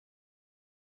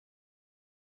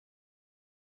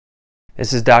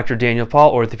This is Dr. Daniel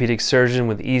Paul, orthopedic surgeon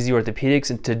with Easy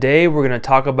Orthopedics, and today we're going to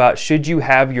talk about should you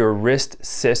have your wrist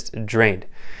cyst drained.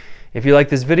 If you like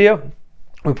this video,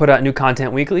 we put out new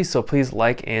content weekly, so please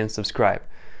like and subscribe.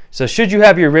 So should you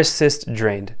have your wrist cyst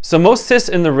drained? So most cysts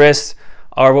in the wrist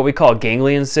are what we call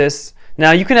ganglion cysts. Now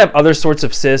you can have other sorts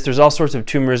of cysts, there's all sorts of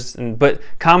tumors, but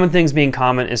common things being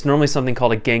common is normally something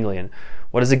called a ganglion.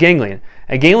 What is a ganglion?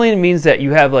 A ganglion means that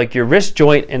you have like your wrist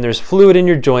joint and there's fluid in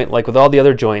your joint like with all the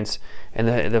other joints,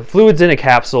 and the fluid's in a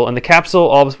capsule, and the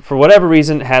capsule, for whatever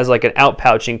reason, has like an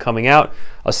outpouching coming out,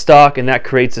 a stalk, and that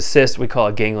creates a cyst we call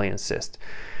a ganglion cyst.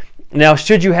 Now,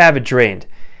 should you have it drained?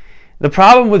 The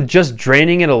problem with just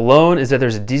draining it alone is that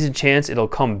there's a decent chance it'll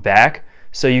come back.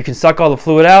 So you can suck all the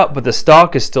fluid out, but the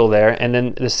stalk is still there, and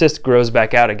then the cyst grows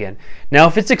back out again. Now,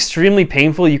 if it's extremely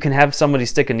painful, you can have somebody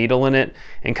stick a needle in it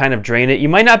and kind of drain it. You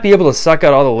might not be able to suck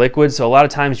out all the liquid, so a lot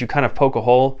of times you kind of poke a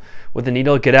hole with the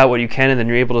needle, get out what you can, and then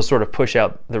you're able to sort of push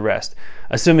out the rest,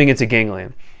 assuming it's a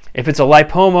ganglion. If it's a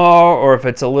lipoma or if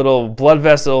it's a little blood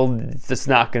vessel, that's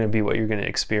not going to be what you're going to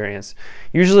experience.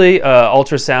 Usually,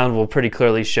 ultrasound will pretty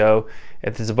clearly show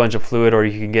if there's a bunch of fluid, or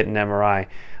you can get an MRI.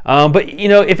 But you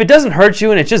know, if it doesn't hurt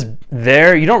you and it's just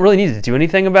there, you don't really need to do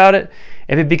anything about it.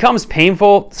 If it becomes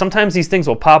painful, sometimes these things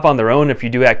will pop on their own if you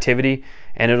do activity,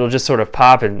 and it'll just sort of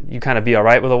pop and you kind of be all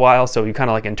right with a while, so you kind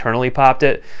of like internally popped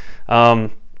it.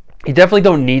 You definitely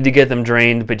don't need to get them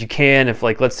drained, but you can if,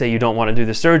 like, let's say you don't want to do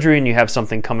the surgery and you have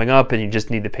something coming up and you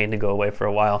just need the pain to go away for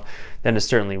a while, then it's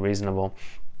certainly reasonable.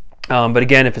 But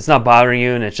again, if it's not bothering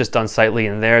you and it's just unsightly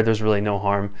in there, there's really no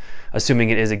harm,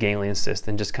 assuming it is a ganglion cyst,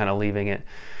 and just kind of leaving it.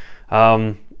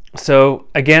 So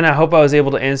again, I hope I was able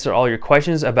to answer all your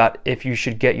questions about if you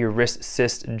should get your wrist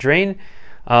cyst drained.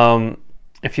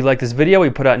 If you like this video, we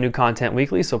put out new content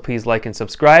weekly, so please like and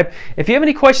subscribe. If you have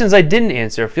any questions I didn't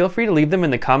answer, feel free to leave them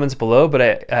in the comments below,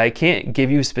 but I can't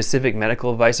give you specific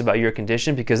medical advice about your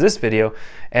condition because this video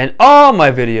and all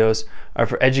my videos are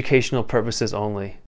for educational purposes only.